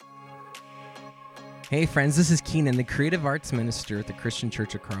Hey friends, this is Keenan, the Creative Arts Minister at the Christian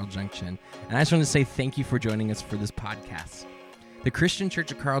Church of Carl Junction, and I just want to say thank you for joining us for this podcast. The Christian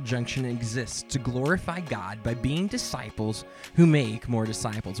Church of Carl Junction exists to glorify God by being disciples who make more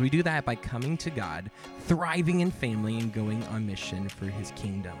disciples. We do that by coming to God, thriving in family, and going on mission for His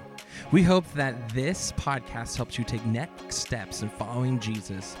kingdom. We hope that this podcast helps you take next steps in following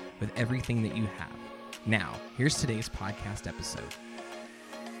Jesus with everything that you have. Now, here's today's podcast episode.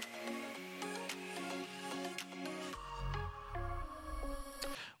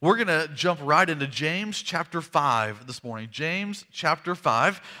 We're going to jump right into James chapter 5 this morning. James chapter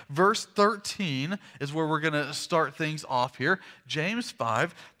 5, verse 13 is where we're going to start things off here. James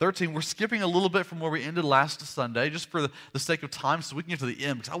 5, 13. We're skipping a little bit from where we ended last Sunday, just for the sake of time, so we can get to the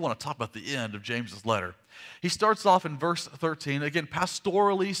end, because I want to talk about the end of James's letter. He starts off in verse 13, again,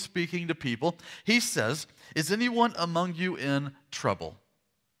 pastorally speaking to people. He says, "Is anyone among you in trouble?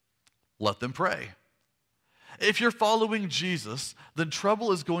 Let them pray." If you're following Jesus, then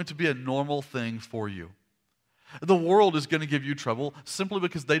trouble is going to be a normal thing for you. The world is going to give you trouble simply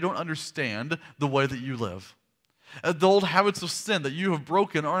because they don't understand the way that you live. The old habits of sin that you have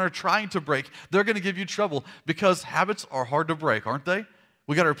broken or are trying to break, they're going to give you trouble because habits are hard to break, aren't they?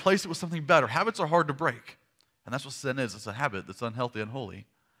 We got to replace it with something better. Habits are hard to break. And that's what sin is. It's a habit that's unhealthy and unholy.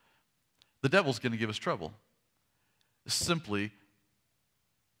 The devil's going to give us trouble. Simply,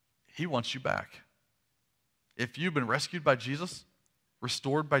 he wants you back. If you've been rescued by Jesus,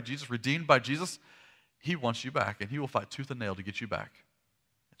 restored by Jesus, redeemed by Jesus, he wants you back, and he will fight tooth and nail to get you back.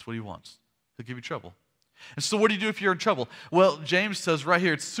 That's what he wants. He'll give you trouble. And so what do you do if you're in trouble? Well, James says right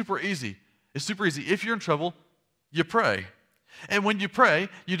here, it's super easy. It's super easy. If you're in trouble, you pray. And when you pray,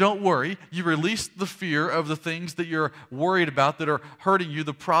 you don't worry. You release the fear of the things that you're worried about that are hurting you,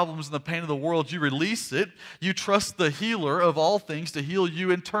 the problems and the pain of the world. You release it. You trust the healer of all things to heal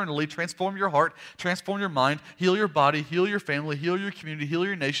you internally, transform your heart, transform your mind, heal your body, heal your family, heal your community, heal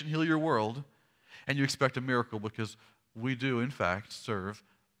your nation, heal your world. And you expect a miracle because we do, in fact, serve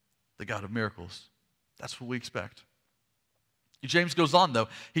the God of miracles. That's what we expect. James goes on, though.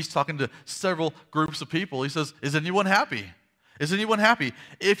 He's talking to several groups of people. He says, "Is anyone happy? Is anyone happy?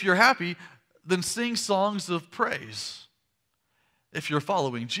 If you're happy, then sing songs of praise." If you're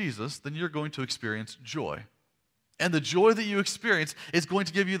following Jesus, then you're going to experience joy. And the joy that you experience is going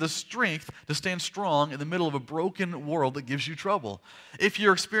to give you the strength to stand strong in the middle of a broken world that gives you trouble. If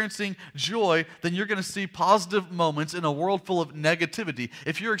you're experiencing joy, then you're going to see positive moments in a world full of negativity.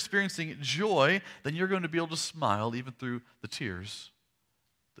 If you're experiencing joy, then you're going to be able to smile even through the tears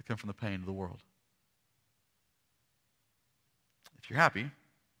that come from the pain of the world. If you're happy,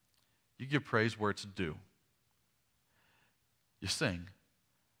 you give praise where it's due. You sing.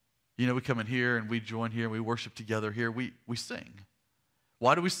 You know, we come in here and we join here and we worship together here. We sing.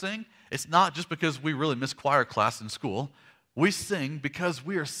 Why do we sing? It's not just because we really miss choir class in school. We sing because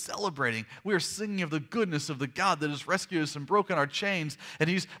we are celebrating. We are singing of the goodness of the God that has rescued us and broken our chains, and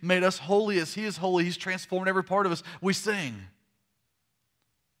He's made us holy as He is holy. He's transformed every part of us. We sing.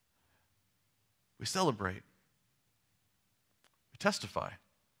 We celebrate. Testify.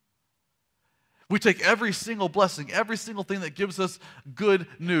 We take every single blessing, every single thing that gives us good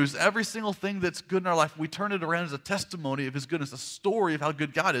news, every single thing that's good in our life, we turn it around as a testimony of His goodness, a story of how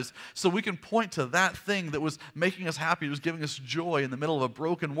good God is, so we can point to that thing that was making us happy, was giving us joy in the middle of a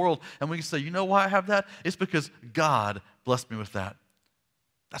broken world, and we can say, you know why I have that? It's because God blessed me with that.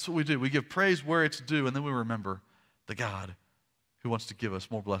 That's what we do. We give praise where it's due, and then we remember the God who wants to give us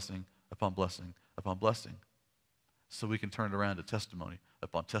more blessing upon blessing upon blessing, so we can turn it around to testimony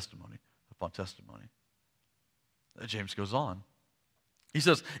upon testimony upon testimony. James goes on. He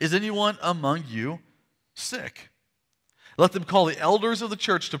says, "Is anyone among you sick? Let them call the elders of the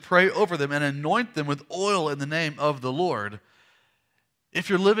church to pray over them and anoint them with oil in the name of the Lord." If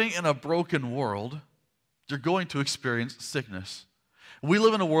you're living in a broken world, you're going to experience sickness. We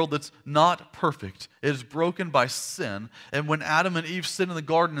live in a world that's not perfect. It is broken by sin. And when Adam and Eve sinned in the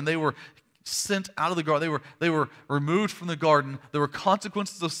garden and they were sent out of the garden, they were removed from the garden, there were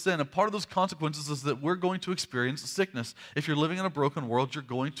consequences of sin, and part of those consequences is that we're going to experience sickness. If you're living in a broken world, you're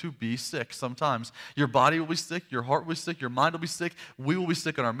going to be sick sometimes. Your body will be sick, your heart will be sick, your mind will be sick, we will be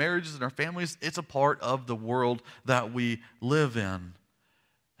sick in our marriages and our families. It's a part of the world that we live in.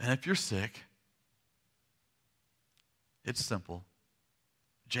 And if you're sick, it's simple.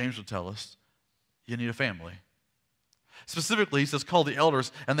 James will tell us, you need a family. Specifically, he says, call the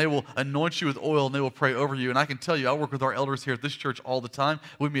elders, and they will anoint you with oil, and they will pray over you. And I can tell you, I work with our elders here at this church all the time.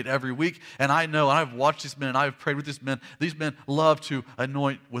 We meet every week, and I know, and I've watched these men, and I've prayed with these men. These men love to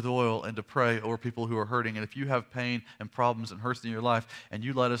anoint with oil and to pray over people who are hurting. And if you have pain and problems and hurts in your life, and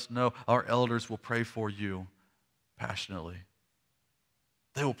you let us know, our elders will pray for you passionately.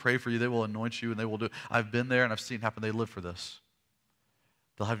 They will pray for you. They will anoint you, and they will do it. I've been there, and I've seen it happen. They live for this.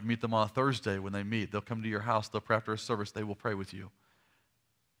 They'll have you meet them on a Thursday when they meet. They'll come to your house. They'll pray after a service. They will pray with you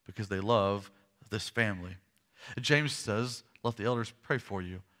because they love this family. And James says, let the elders pray for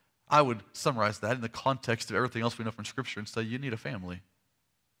you. I would summarize that in the context of everything else we know from Scripture and say you need a family.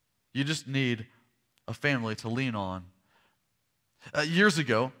 You just need a family to lean on. Years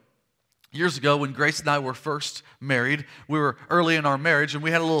ago, when Grace and I were first married, we were early in our marriage, and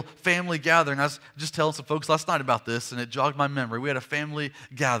we had a little family gathering. I was just telling some folks last night about this, and it jogged my memory. We had a family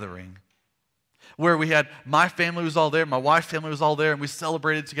gathering where we had, my family was all there, my wife's family was all there, and we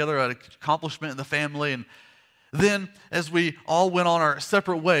celebrated together an accomplishment in the family. And then, as we all went on our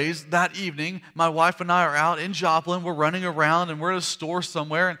separate ways, that evening, my wife and I are out in Joplin. We're running around, and we're at a store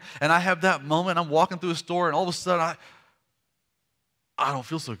somewhere, and I have that moment. I'm walking through a store, and all of a sudden, I don't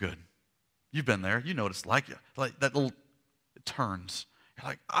feel so good. You've been there. You know what it's like. Like that little, it turns.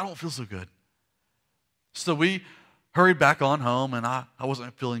 You're like, I don't feel so good. So we hurried back on home, and I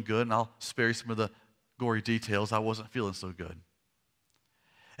wasn't feeling good, and I'll spare you some of the gory details. I wasn't feeling so good.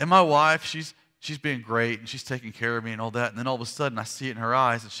 And my wife, she's being great, and she's taking care of me and all that, and then all of a sudden I see it in her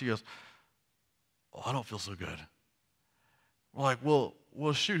eyes, and she goes, oh, I don't feel so good. We're like, well,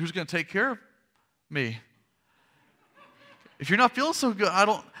 shoot, who's going to take care of me? If you're not feeling so good,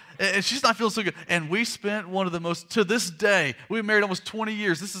 and she's not feeling so good. And we spent one of the most, to this day, we were married almost 20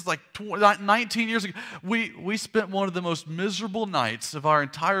 years. This is like 19 years ago. We spent one of the most miserable nights of our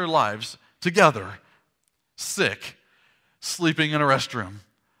entire lives together, sick, sleeping in a restroom,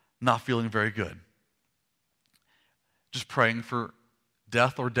 not feeling very good. Just praying for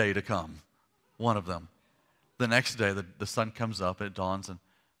death or day to come, one of them. The next day, the sun comes up, and it dawns, and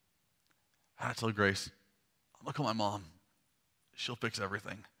I tell Grace, I'm going to call my mom. She'll fix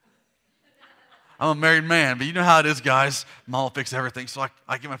everything. I'm a married man, but you know how it is, guys. Mom will fix everything. So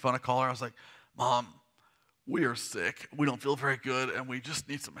I get my phone, I call her. I was like, Mom, we are sick. We don't feel very good, and we just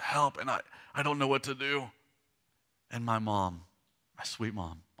need some help, and I don't know what to do. And my mom, my sweet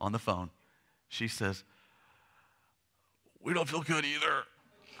mom, on the phone, she says, we don't feel good either.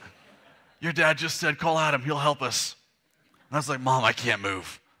 Your dad just said, call Adam. He'll help us. And I was like, Mom, I can't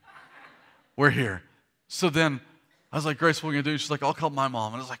move. We're here. So then I was like, Grace, what are we going to do? She's like, I'll call my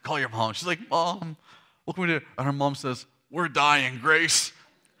mom. And I was like, call your mom. She's like, Mom, what can we do? And her mom says, we're dying, Grace.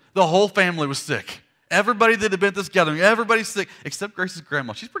 The whole family was sick. Everybody that had been at this gathering, everybody's sick, except Grace's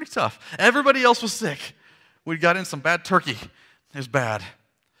grandma. She's pretty tough. Everybody else was sick. We got in some bad turkey. It was bad.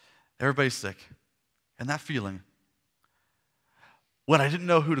 Everybody's sick. And that feeling, when I didn't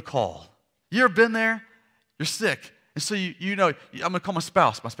know who to call. You ever been there? You're sick. And so you know, I'm going to call my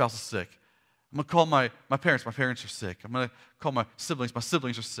spouse. My spouse is sick. I'm going to call my parents. My parents are sick. I'm going to call my siblings. My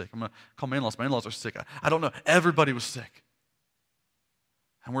siblings are sick. I'm going to call my in-laws. My in-laws are sick. I don't know. Everybody was sick.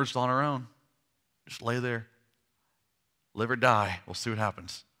 And we're just on our own. Just lay there. Live or die. We'll see what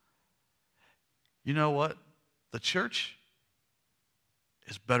happens. You know what? The church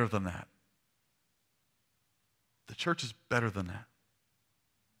is better than that. The church is better than that.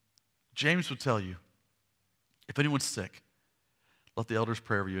 James would tell you, if anyone's sick, let the elders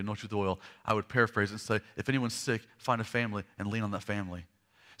pray over you, anoint you with oil. I would paraphrase and say, if anyone's sick, find a family and lean on that family.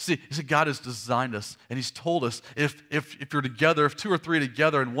 See, God has designed us, and He's told us if you're together, if two or three are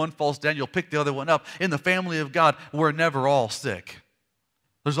together and one falls down, you'll pick the other one up. In the family of God, we're never all sick.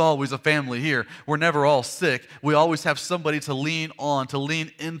 There's always a family here. We're never all sick. We always have somebody to lean on, to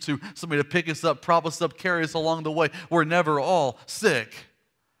lean into, somebody to pick us up, prop us up, carry us along the way. We're never all sick.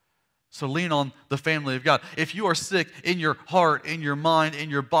 So lean on the family of God. If you are sick in your heart, in your mind, in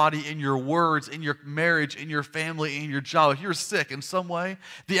your body, in your words, in your marriage, in your family, in your job, if you're sick in some way,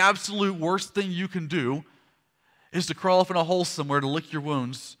 the absolute worst thing you can do is to crawl off in a hole somewhere to lick your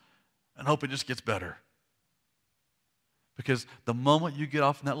wounds and hope it just gets better. Because the moment you get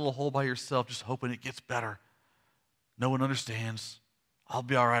off in that little hole by yourself, just hoping it gets better, no one understands. I'll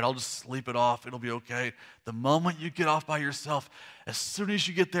be all right. I'll just sleep it off. It'll be okay. The moment you get off by yourself, as soon as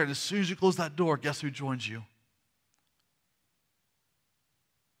you get there and as soon as you close that door, guess who joins you?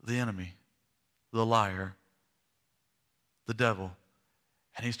 The enemy, the liar, the devil.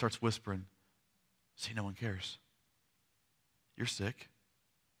 And he starts whispering, see, no one cares. You're sick.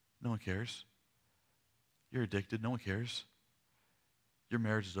 No one cares. You're addicted. No one cares. Your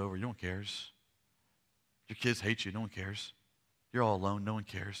marriage is over. No one cares. Your kids hate you. No one cares. You're all alone. No one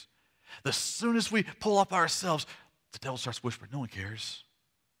cares. The soon as we pull up ourselves, the devil starts whispering, no one cares.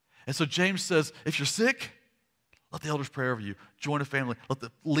 And so James says, if you're sick, let the elders pray over you. Join a family.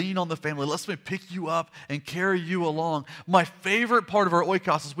 Lean on the family. Let somebody pick you up and carry you along. My favorite part of our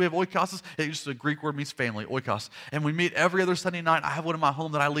oikos is we have oikos. It's just a Greek word, means family, oikos. And we meet every other Sunday night. I have one in my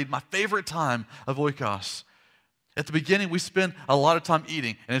home that I lead. My favorite time of oikos. At the beginning, we spend a lot of time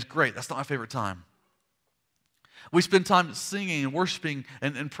eating, and it's great. That's not my favorite time. We spend time singing and worshiping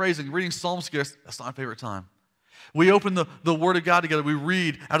and praising, reading psalms together. That's not my favorite time. We open the Word of God together. We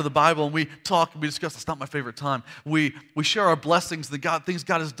read out of the Bible, and we talk and we discuss. That's not my favorite time. We share our blessings, things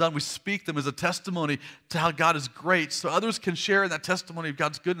God has done. We speak them as a testimony to how God is great, so others can share in that testimony of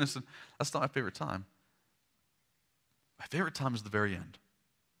God's goodness. And that's not my favorite time. My favorite time is the very end.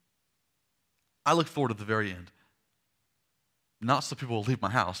 I look forward to the very end. Not so people will leave my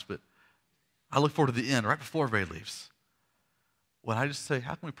house, but I look forward to the end, right before everybody leaves. When I just say,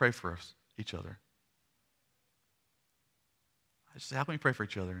 how can we pray for each other? I just say, how can we pray for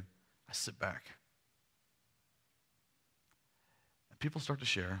each other? And I sit back. And people start to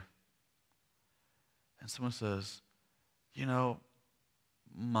share. And someone says, you know,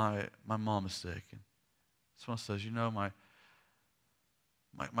 my mom is sick. And someone says, you know, my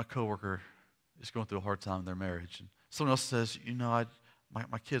coworker is going through a hard time in their marriage. And someone else says, you know,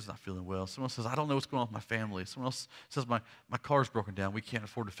 my kid's not feeling well. Someone else says, I don't know what's going on with my family. Someone else says, my car's broken down. We can't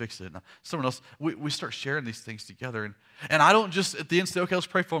afford to fix it. And someone else, we start sharing these things together. And I don't just at the end say, okay, let's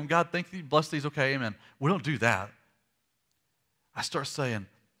pray for them. God, thank you, bless these, okay, amen. We don't do that. I start saying,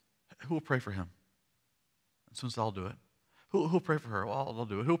 who will pray for him? And soon as I'll do it. Who'll pray for her? Well, I'll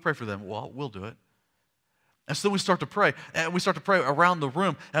do it. Who'll pray for them? Well, we'll do it. And so we start to pray, and we start to pray around the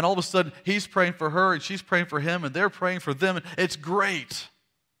room, and all of a sudden, he's praying for her, and she's praying for him, and they're praying for them, and it's great.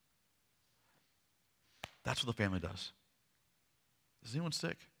 That's what the family does. Is anyone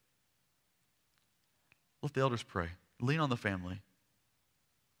sick? Let the elders pray. Lean on the family.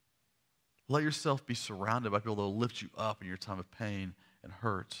 Let yourself be surrounded by people that will lift you up in your time of pain and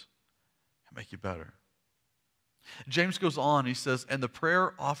hurt and make you better. James goes on, he says, and the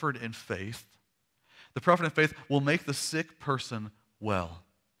prayer offered in faith, the prophet in faith will make the sick person well.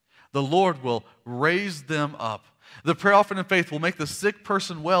 The Lord will raise them up. The prayer offered in faith will make the sick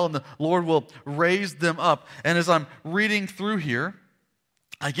person well, and the Lord will raise them up. And as I'm reading through here,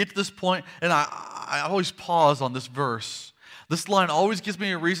 I get to this point, and I always pause on this verse. This line always gives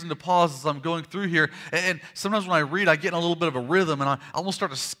me a reason to pause as I'm going through here. And sometimes when I read, I get in a little bit of a rhythm, and I almost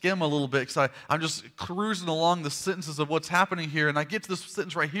start to skim a little bit because I'm just cruising along the sentences of what's happening here. And I get to this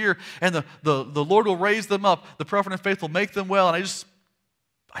sentence right here, and the Lord will raise them up. The prophet in faith will make them well. And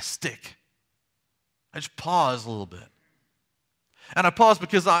I stick. I just pause a little bit. And I pause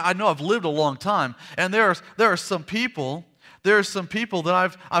because I know I've lived a long time. And there are some people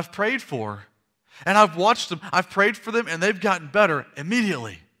that I've prayed for. And I've watched them, I've prayed for them, and they've gotten better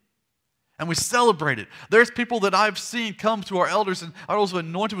immediately. And we celebrate it. There's people that I've seen come to our elders and are also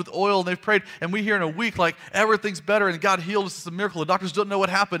anointed with oil, and they've prayed, and we hear in a week like everything's better and God healed us. It's a miracle. The doctors don't know what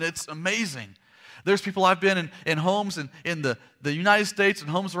happened. It's amazing. There's people I've been in homes in the United States and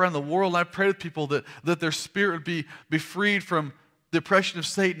homes around the world, and I've prayed with people that their spirit would be freed from the oppression of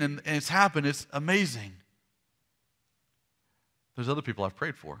Satan, and it's happened. It's amazing. There's other people I've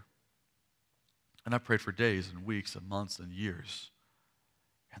prayed for. And I prayed for days and weeks and months and years,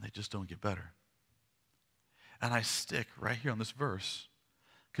 and they just don't get better. And I stick right here on this verse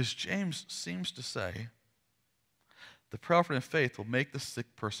because James seems to say, the prophet in faith will make the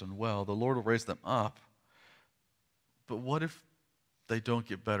sick person well. The Lord will raise them up. But what if they don't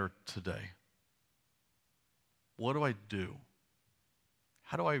get better today? What do I do?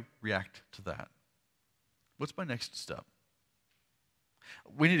 How do I react to that? What's my next step?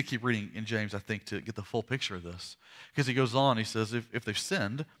 We need to keep reading in James, I think, to get the full picture of this. Because he goes on, he says, if they've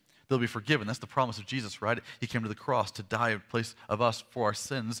sinned, they'll be forgiven. That's the promise of Jesus, right? He came to the cross to die in place of us for our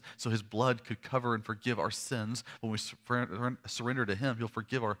sins, so his blood could cover and forgive our sins. When we surrender to him, he'll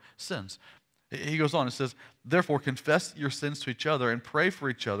forgive our sins. He goes on and says, therefore confess your sins to each other and pray for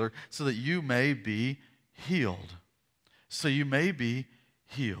each other so that you may be healed. So you may be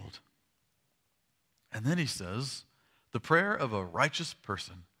healed. And then he says, the prayer of a righteous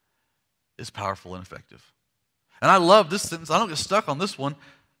person is powerful and effective. And I love this sentence. I don't get stuck on this one.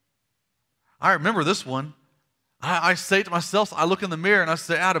 I remember this one. I say to myself, I look in the mirror and I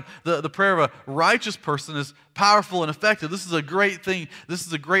say, Adam, the prayer of a righteous person is powerful and effective. This is a great thing. This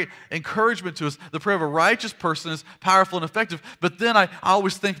is a great encouragement to us. The prayer of a righteous person is powerful and effective. But then I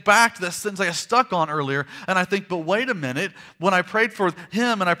always think back to that sentence I got stuck on earlier, and I think, but wait a minute. When I prayed for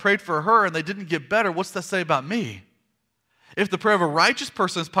him and I prayed for her and they didn't get better, what's that say about me? If the prayer of a righteous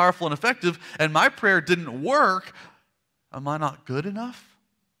person is powerful and effective and my prayer didn't work, am I not good enough?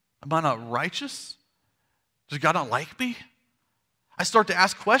 Am I not righteous? Does God not like me? I start to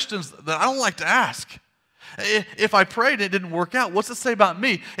ask questions that I don't like to ask. If I prayed and it didn't work out, what's it say about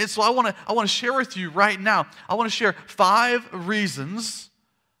me? And so I want to share with you right now. I want to share 5 reasons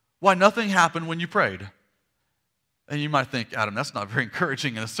why nothing happened when you prayed. And you might think, Adam, that's not very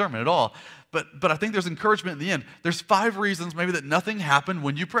encouraging in a sermon at all. But I think there's encouragement in the end. There's 5 reasons maybe that nothing happened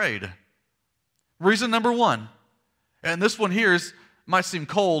when you prayed. Reason number 1, and this one here might seem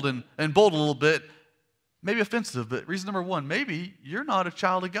cold and bold a little bit, maybe offensive, but reason number 1, maybe you're not a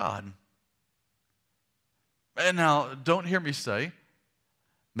child of God. And now, don't hear me say,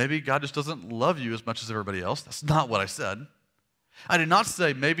 maybe God just doesn't love you as much as everybody else. That's not what I said. I did not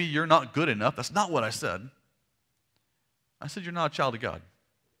say maybe you're not good enough. That's not what I said. I said you're not a child of God.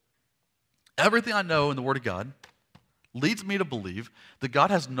 Everything I know in the Word of God leads me to believe that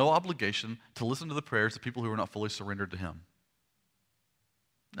God has no obligation to listen to the prayers of people who are not fully surrendered to Him.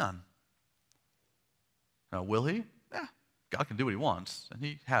 None. Now, will He? Yeah, God can do what He wants, and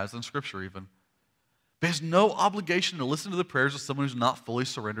He has in Scripture even. But He has no obligation to listen to the prayers of someone who's not fully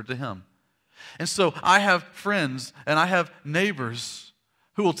surrendered to Him. And so I have friends and I have neighbors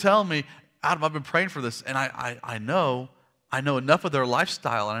who will tell me, Adam, I've been praying for this, and I know enough of their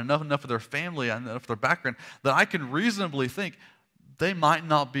lifestyle, and I know enough of their family, and enough of their background, that I can reasonably think they might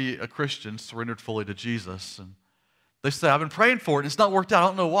not be a Christian surrendered fully to Jesus. And they say, I've been praying for it, and it's not worked out. I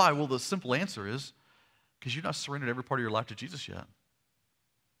don't know why. Well, the simple answer is, because you've not surrendered every part of your life to Jesus yet.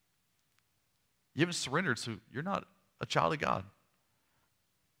 You haven't surrendered, so you're not a child of God.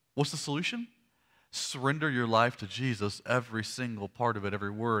 What's the solution? Surrender your life to Jesus, every single part of it,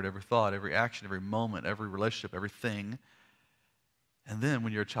 every word, every thought, every action, every moment, every relationship, everything. And then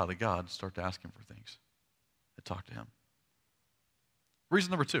when you're a child of God, start to ask Him for things and talk to Him.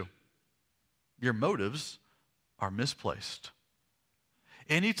 Reason number 2, your motives are misplaced.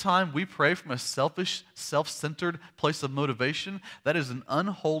 Anytime we pray from a selfish, self-centered place of motivation, that is an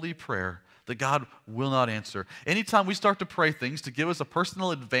unholy prayer that God will not answer. Anytime we start to pray things to give us a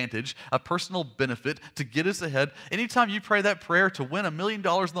personal advantage, a personal benefit, to get us ahead, anytime you pray that prayer to win $1 million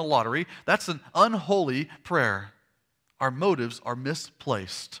in the lottery, that's an unholy prayer. Our motives are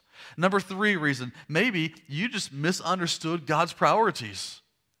misplaced. Number 3 reason, maybe you just misunderstood God's priorities.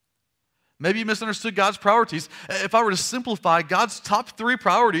 Maybe you misunderstood God's priorities. If I were to simplify God's top 3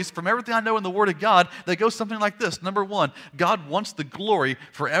 priorities from everything I know in the Word of God, they go something like this. Number 1, God wants the glory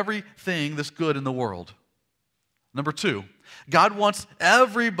for everything that's good in the world. Number 2, God wants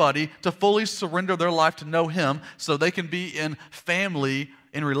everybody to fully surrender their life to know Him so they can be in family,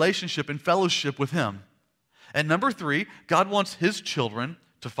 in relationship, in fellowship with Him. And number 3, God wants His children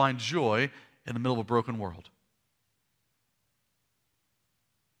to find joy in the middle of a broken world.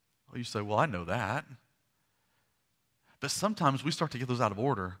 Well, you say, well, I know that. But sometimes we start to get those out of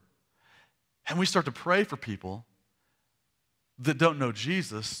order. And we start to pray for people that don't know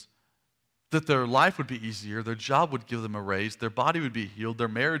Jesus, that their life would be easier, their job would give them a raise, their body would be healed, their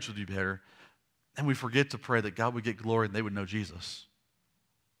marriage would be better. And we forget to pray that God would get glory and they would know Jesus.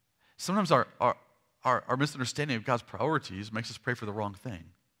 Sometimes our misunderstanding of God's priorities makes us pray for the wrong thing.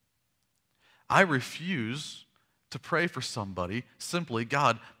 I refuse to pray for somebody simply,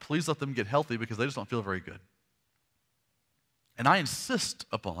 God, please let them get healthy because they just don't feel very good. And I insist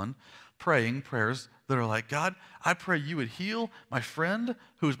upon praying prayers that are like, God, I pray you would heal my friend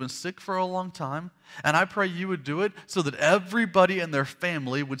who has been sick for a long time, and I pray you would do it so that everybody in their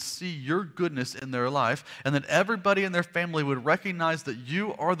family would see your goodness in their life, and that everybody in their family would recognize that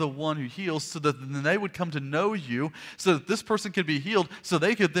you are the one who heals, so that then they would come to know you, so that this person could be healed, so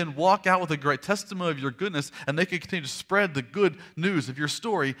they could then walk out with a great testimony of your goodness, and they could continue to spread the good news of your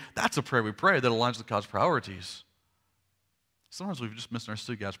story. That's a prayer we pray that aligns with God's priorities. Sometimes we've just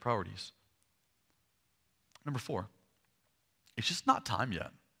misunderstood God's priorities. Number 4, it's just not time yet.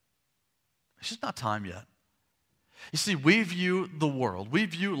 It's just not time yet. You see, we view the world, we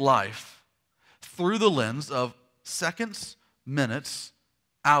view life through the lens of seconds, minutes,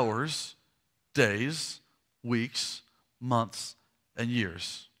 hours, days, weeks, months, and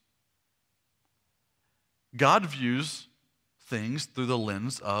years. God views things through the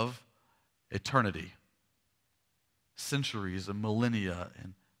lens of eternity. Centuries and millennia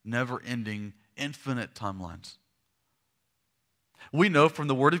and never-ending, infinite timelines. We know from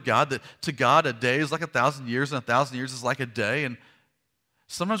the Word of God that to God a day is like 1,000 years, and 1,000 years is like a day. And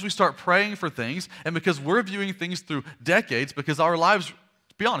sometimes we start praying for things, and because we're viewing things through decades, because our lives,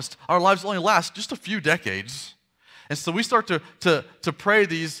 to be honest, our lives only last just a few decades. And so we start to pray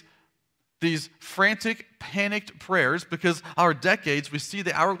these frantic, panicked prayers because our decades, we see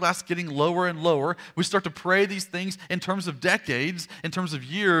the hourglass getting lower and lower. We start to pray these things in terms of decades, in terms of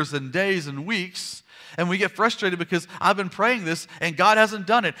years and days and weeks. And we get frustrated because I've been praying this and God hasn't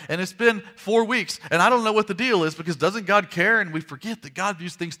done it. And it's been 4 weeks and I don't know what the deal is because doesn't God care? And we forget that God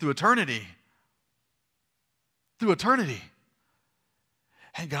views things through eternity. Through eternity.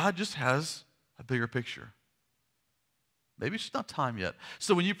 And God just has a bigger picture. Maybe it's just not time yet.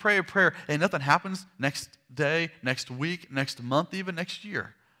 So when you pray a prayer and nothing happens next day, next week, next month, even next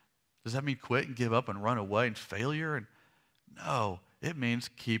year, does that mean quit and give up and run away and failure? And no, it means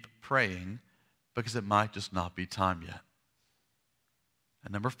keep praying because it might just not be time yet.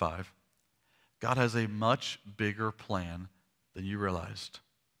 And number 5, God has a much bigger plan than you realized.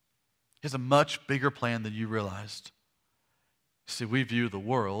 He has a much bigger plan than you realized. See, we view the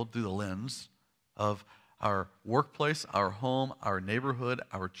world through the lens of our workplace, our home, our neighborhood,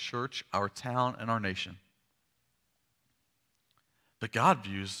 our church, our town, and our nation. But God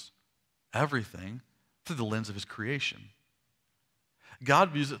views everything through the lens of his creation.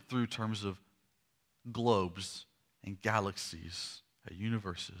 God views it through terms of globes and galaxies and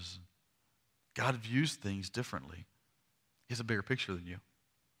universes. God views things differently. He has a bigger picture than you.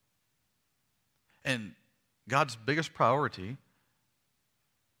 And God's biggest priority,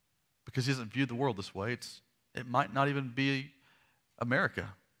 because he hasn't viewed the world this way, it might not even be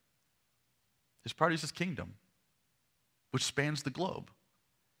America. His priority is his kingdom, which spans the globe.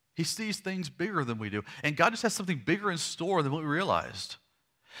 He sees things bigger than we do. And God just has something bigger in store than what we realized.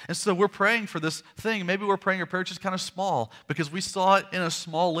 And so we're praying for this thing. Maybe we're praying our prayer just kind of small because we saw it in a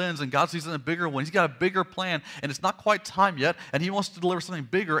small lens and God sees it in a bigger one. He's got a bigger plan and it's not quite time yet and he wants to deliver something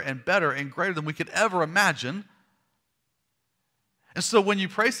bigger and better and greater than we could ever imagine. And so when you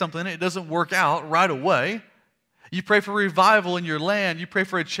pray something and it doesn't work out right away, you pray for revival in your land, you pray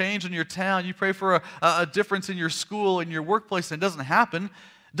for a change in your town, you pray for a difference in your school, in your workplace, and it doesn't happen.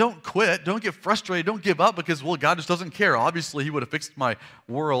 Don't quit. Don't get frustrated. Don't give up because, well, God just doesn't care. Obviously, he would have fixed my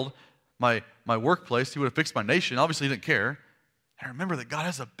world, my workplace. He would have fixed my nation. Obviously, he didn't care. And remember that God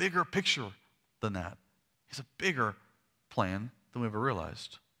has a bigger picture than that. He has a bigger plan than we ever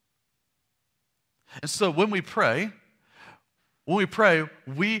realized. And so when we pray,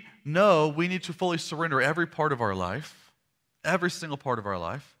 we know we need to fully surrender every part of our life, every single part of our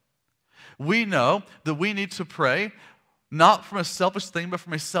life. We know that we need to pray not from a selfish thing, but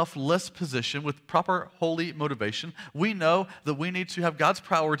from a selfless position with proper holy motivation. We know that we need to have God's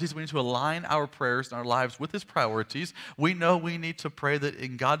priorities. We need to align our prayers and our lives with his priorities. We know we need to pray that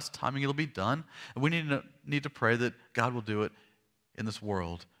in God's timing it'll be done. And we need to pray that God will do it in this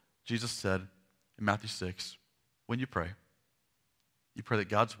world. Jesus said in Matthew 6, when you pray that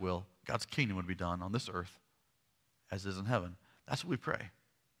God's will, God's kingdom would be done on this earth as it is in heaven. That's what we pray.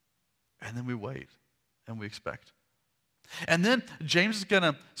 And then we wait and we expect. And then James is going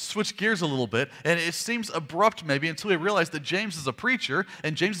to switch gears a little bit, and it seems abrupt maybe until we realize that James is a preacher,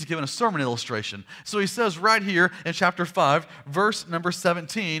 and James is given a sermon illustration. So he says right here in chapter 5, verse number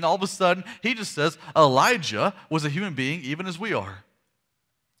 17, all of a sudden he just says, Elijah was a human being even as we are.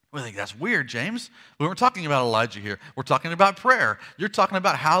 We think that's weird, James. We weren't talking about Elijah here. We're talking about prayer. You're talking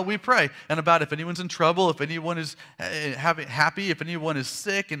about how we pray and about if anyone's in trouble, if anyone is happy, if anyone is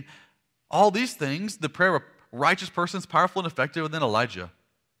sick, and all these things. The prayer of a righteous person is powerful and effective, and then Elijah.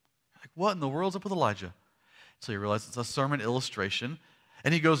 Like, what in the world's up with Elijah? So you realize it's a sermon illustration.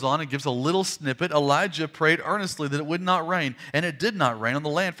 And he goes on and gives a little snippet. Elijah prayed earnestly that it would not rain, and it did not rain on the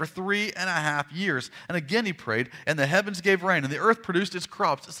land for 3.5 years. And again he prayed, and the heavens gave rain, and the earth produced its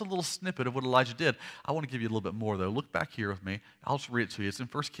crops. It's a little snippet of what Elijah did. I want to give you a little bit more, though. Look back here with me. I'll just read it to you. It's in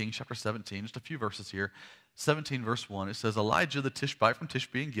 1 Kings chapter 17, just a few verses here. 17 verse 1, it says, Elijah the Tishbite from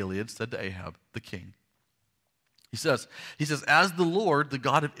Tishbe in Gilead said to Ahab, the king. He says, as the Lord, the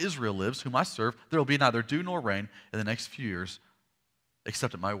God of Israel lives, whom I serve, there will be neither dew nor rain in the next few years,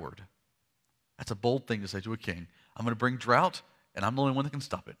 except at my word. That's a bold thing to say to a king. I'm going to bring drought, and I'm the only one that can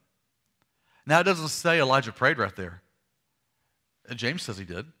stop it. Now, it doesn't say Elijah prayed right there. James says he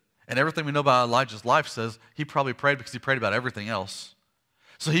did. And everything we know about Elijah's life says he probably prayed because he prayed about everything else.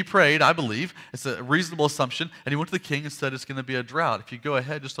 So he prayed, I believe. It's a reasonable assumption. And he went to the king and said it's going to be a drought. If you go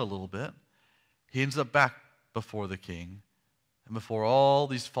ahead just a little bit, he ends up back before the king. and before all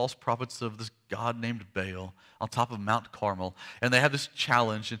these false prophets of this God named Baal on top of Mount Carmel. And they have this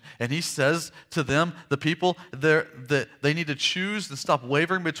challenge. And he says to them, the people, that they need to choose and stop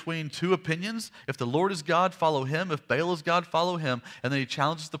wavering between two opinions. If the Lord is God, follow him. If Baal is God, follow him. And then he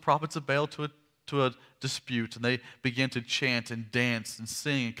challenges the prophets of Baal to a dispute. And they begin to chant and dance and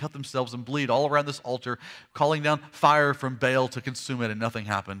sing and cut themselves and bleed all around this altar, calling down fire from Baal to consume it. And nothing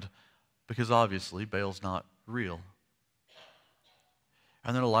happened because obviously Baal's not real.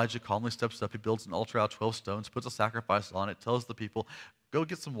 And then Elijah calmly steps up. He builds an altar out of 12 stones, puts a sacrifice on it, tells the people, go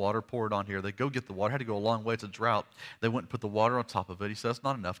get some water, pour it on here. They go get the water. Had to go a long way. It's a drought. They went and put the water on top of it. He says,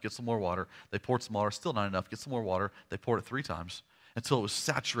 not enough. Get some more water. They poured some water. Still not enough. Get some more water. They poured it 3 times until it was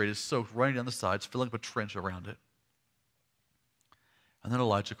saturated, soaked, running down the sides, filling up a trench around it. And then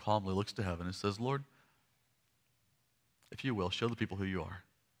Elijah calmly looks to heaven and says, Lord, if you will, show the people who you are.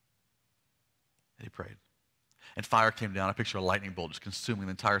 And he prayed. And fire came down. I picture a lightning bolt just consuming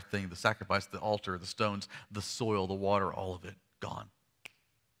the entire thing, the sacrifice, the altar, the stones, the soil, the water, all of it. Gone.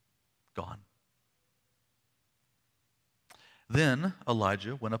 Gone. Then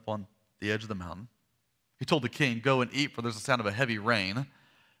Elijah went up on the edge of the mountain. He told the king, go and eat, for there's a sound of a heavy rain,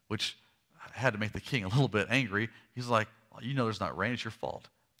 which had to make the king a little bit angry. He's like, well, you know there's not rain. It's your fault.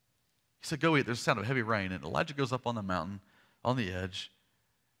 He said, go eat. There's a sound of heavy rain. And Elijah goes up on the mountain, on the edge.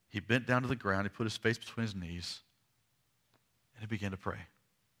 He bent down to the ground. He put his face between his knees, and he began to pray.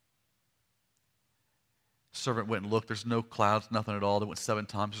 The servant went and looked. There's no clouds, nothing at all. They went 7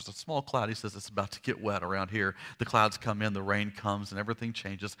 times. There's a small cloud. He says it's about to get wet around here. The clouds come in, the rain comes, and everything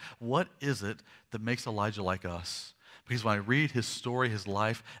changes. What is it that makes Elijah like us? Because when I read his story, his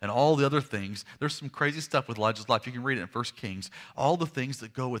life, and all the other things, there's some crazy stuff with Elijah's life. You can read it in 1 Kings. All the things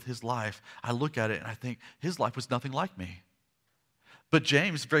that go with his life, I look at it and I think his life was nothing like me. But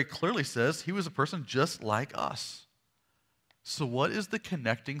James very clearly says he was a person just like us. So what is the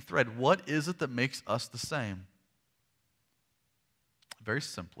connecting thread? What is it that makes us the same? Very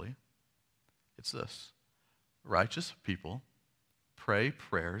simply, it's this. Righteous people pray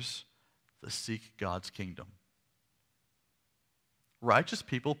prayers that seek God's kingdom. Righteous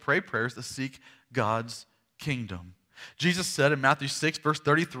people pray prayers that seek God's kingdom. Jesus said in Matthew 6, verse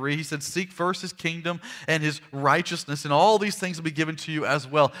 33, he said, seek first his kingdom and his righteousness, and all these things will be given to you as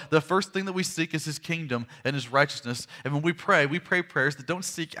well. The first thing that we seek is his kingdom and his righteousness. And when we pray prayers that don't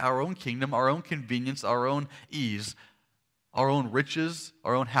seek our own kingdom, our own convenience, our own ease, our own riches,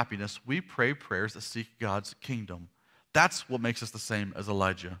 our own happiness. We pray prayers that seek God's kingdom. That's what makes us the same as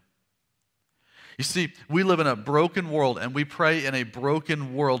Elijah. You see, we live in a broken world and we pray in a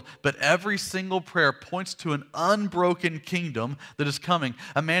broken world, but every single prayer points to an unbroken kingdom that is coming.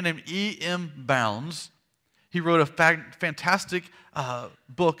 A man named E.M. Bounds, he wrote a fantastic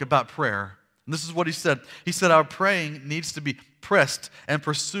book about prayer. And this is what he said. He said, our praying needs to be pressed and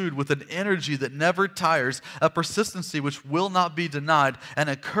pursued with an energy that never tires, a persistency which will not be denied, and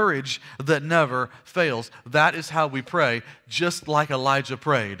a courage that never fails. That is how we pray, just like Elijah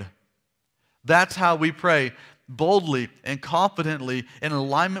prayed. That's how we pray, boldly and confidently in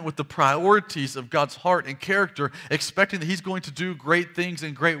alignment with the priorities of God's heart and character, expecting that he's going to do great things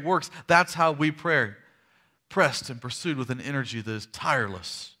and great works. That's how we pray, pressed and pursued with an energy that is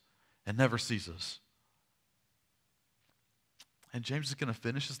tireless and never ceases. And James is going to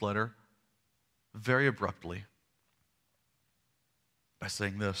finish his letter very abruptly by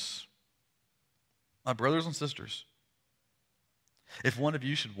saying this, my brothers and sisters, if one of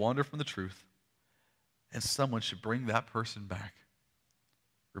you should wander from the truth, and someone should bring that person back,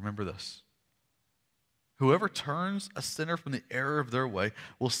 remember this. Whoever turns a sinner from the error of their way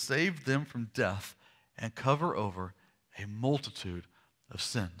will save them from death and cover over a multitude of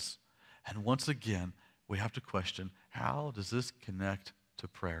sins. And once again, we have to question, how does this connect to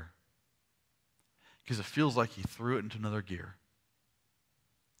prayer? Because it feels like he threw it into another gear.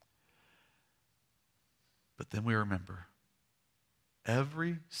 But then we remember,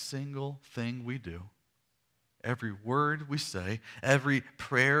 every single thing we do, every word we say, every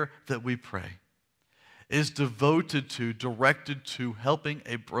prayer that we pray is devoted to, directed to helping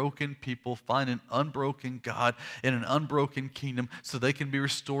a broken people find an unbroken God in an unbroken kingdom so they can be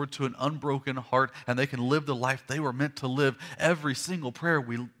restored to an unbroken heart and they can live the life they were meant to live. Every single prayer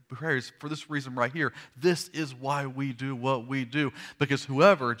we pray is for this reason right here. This is why we do what we do. Because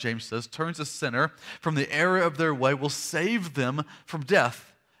whoever, James says, turns a sinner from the error of their way will save them from death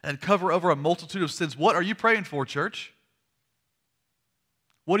and cover over a multitude of sins. What are you praying for, church?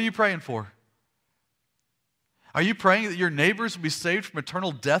 What are you praying for? Are you praying that your neighbors will be saved from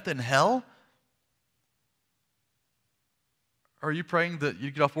eternal death in hell? Or are you praying that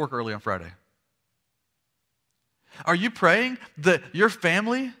you get off work early on Friday? Are you praying that your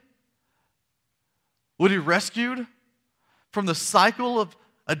family would be rescued from the cycle of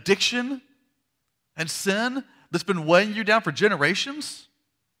addiction and sin that's been weighing you down for generations?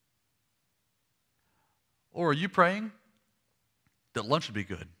 Or are you praying that lunch would be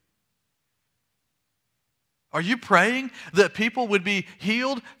good? Are you praying that people would be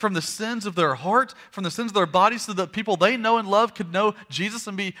healed from the sins of their heart, from the sins of their body, so that people they know and love could know Jesus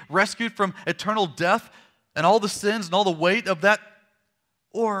and be rescued from eternal death and all the sins and all the weight of that?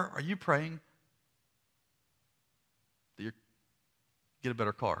 Or are you praying that you get a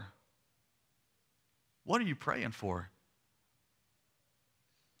better car? What are you praying for?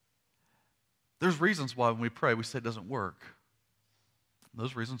 There's reasons why when we pray, we say it doesn't work.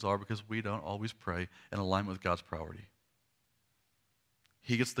 Those reasons are because we don't always pray in alignment with God's priority.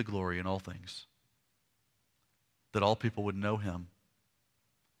 He gets the glory in all things. That all people would know him.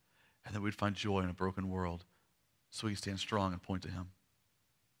 And that we'd find joy in a broken world so we can stand strong and point to him.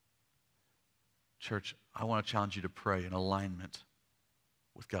 Church, I want to challenge you to pray in alignment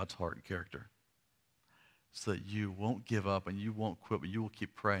with God's heart and character, so that you won't give up and you won't quit, but you will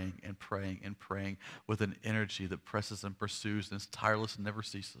keep praying and praying and praying with an energy that presses and pursues and is tireless and never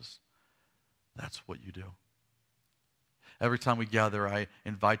ceases. That's what you do. Every time we gather, I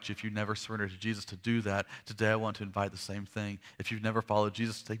invite you, if you've never surrendered to Jesus, to do that. Today, I want to invite the same thing. If you've never followed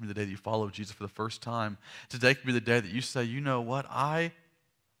Jesus, take me the day that you follow Jesus for the first time. Today could be the day that you say, you know what, I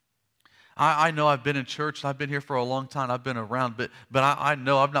know I've been in church, and I've been here for a long time, I've been around, but I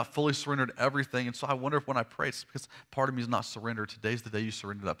know I've not fully surrendered everything, and so I wonder if when I pray, it's because part of me is not surrendered. Today's the day you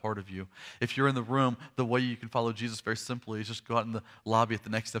surrender that part of you. If you're in the room, the way you can follow Jesus very simply is just go out in the lobby at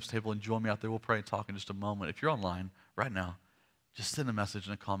the Next Steps table and join me out there. We'll pray and talk in just a moment. If you're online right now, just send a message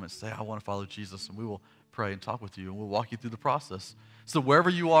in a comment, say, I want to follow Jesus, and we will pray and talk with you, and we'll walk you through the process. So wherever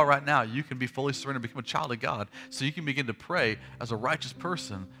you are right now, you can be fully surrendered, become a child of God, so you can begin to pray as a righteous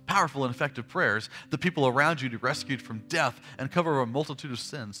person, powerful and effective prayers, the people around you to be rescued from death and cover a multitude of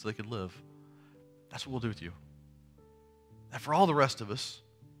sins so they could live. That's what we'll do with you. And for all the rest of us,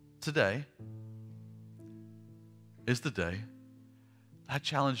 today is the day I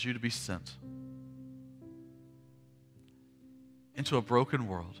challenge you to be sent into a broken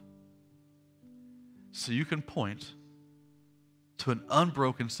world so you can point to an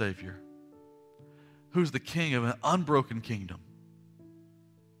unbroken Savior who's the King of an unbroken kingdom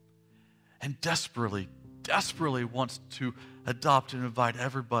and desperately wants to adopt and invite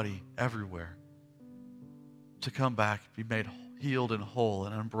everybody everywhere to come back, be made healed and whole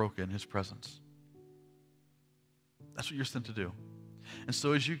and unbroken in his presence. That's what you're sent to do. And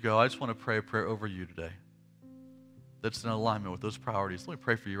so as you go, I just want to pray a prayer over you today that's in alignment with those priorities. Let me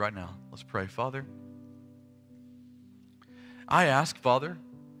pray for you right now. Let's pray. Father, I ask, Father,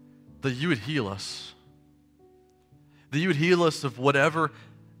 that you would heal us. That you would heal us of whatever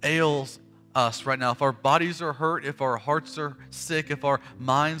ails us right now. If our bodies are hurt, if our hearts are sick, if our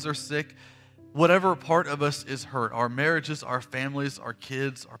minds are sick, whatever part of us is hurt, our marriages, our families, our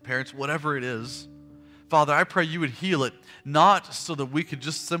kids, our parents, whatever it is, Father, I pray you would heal it, not so that we could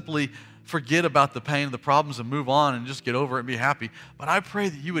just simply forget about the pain and the problems and move on and just get over it and be happy, but I pray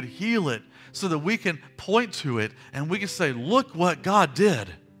that you would heal it so that we can point to it and we can say, look what God did.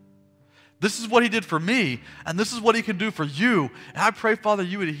 This is what he did for me, and this is what he can do for you. And I pray, Father,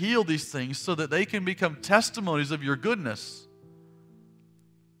 you would heal these things so that they can become testimonies of your goodness.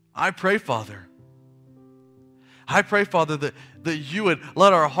 I pray, Father, that you would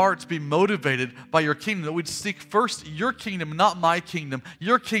let our hearts be motivated by your kingdom, that we'd seek first your kingdom, not my kingdom,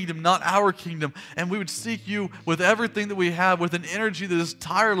 your kingdom, not our kingdom, and we would seek you with everything that we have, with an energy that is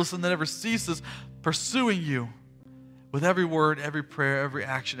tireless and that never ceases, pursuing you with every word, every prayer, every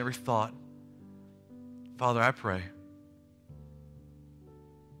action, every thought. Father, I pray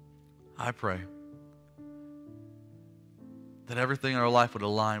that everything in our life would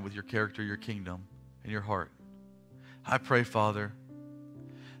align with your character, your kingdom, and your heart. I pray, Father,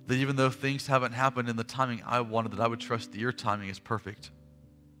 that even though things haven't happened in the timing I wanted, that I would trust that your timing is perfect.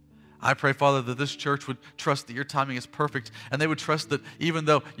 I pray, Father, that this church would trust that your timing is perfect, and they would trust that even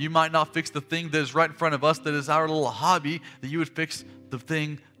though you might not fix the thing that is right in front of us, that is our little hobby, that you would fix the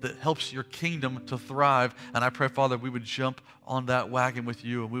thing that helps your kingdom to thrive. And I pray, Father, we would jump on that wagon with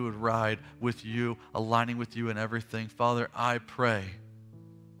you, and we would ride with you, aligning with you in everything. Father, I pray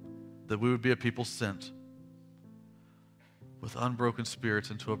that we would be a people sent with unbroken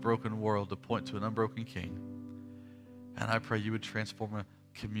spirits into a broken world to point to an unbroken King. And I pray you would transform a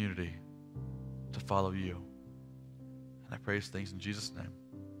community to follow you. And I pray these things in Jesus' name.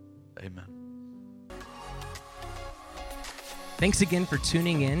 Amen. Thanks again for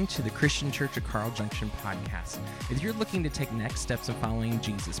tuning in to the Christian Church of Carl Junction podcast. If you're looking to take next steps in following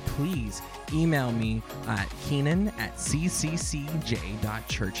Jesus, please email me at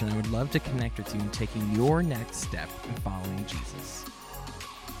keenan@cccj.church, and I would love to connect with you in taking your next step in following Jesus.